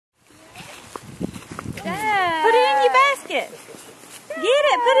basket. Get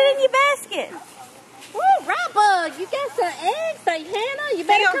it. Put it in your basket. Woo, rat bug. You got some eggs, say Hannah. You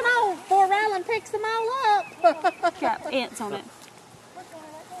better come on before Rylan picks them all up. Got ants on it.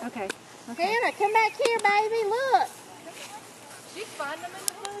 Okay. Hannah, come back here, baby. Look. She's finding them in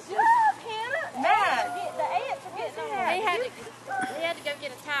the bushes. Look, Hannah. Matt. The ants are getting them. He had to go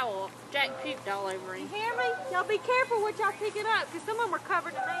get a towel. Jack puked all over him. You hear me? Y'all be careful what y'all picking up, because some of them are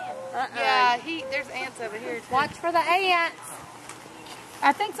covered in ants. Yeah, there's ants over here too. Watch for the ants.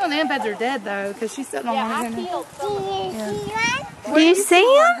 I think some of the ant beds are dead though, because she's sitting on one I of them. killed some of them. Do you see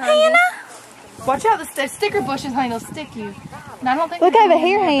them, Hannah? Watch out, the sticker bushes, honey, they'll stick you. And I don't think Look they're over going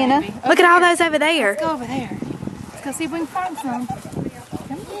here, in there, Hannah. baby. Look at all those over there. Let's go over there. Let's go see if we can find some.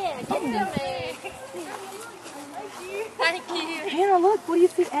 Yeah, get them eggs. Thank you. Hannah, look, what do you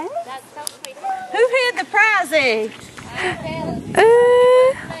see, eggs? That's so sweet. Who hid the prize egg? I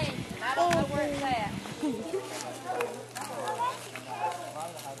don't know where it's at.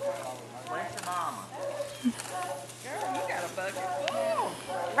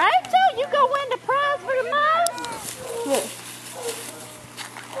 Rachel, you go win the prize for the mouse?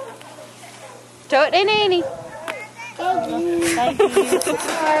 Throw it in Annie. Thank you.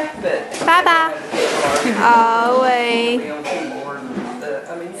 Bye-bye. Oh, wait.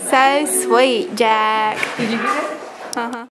 So sweet, Jack. Did you get it? Uh-huh.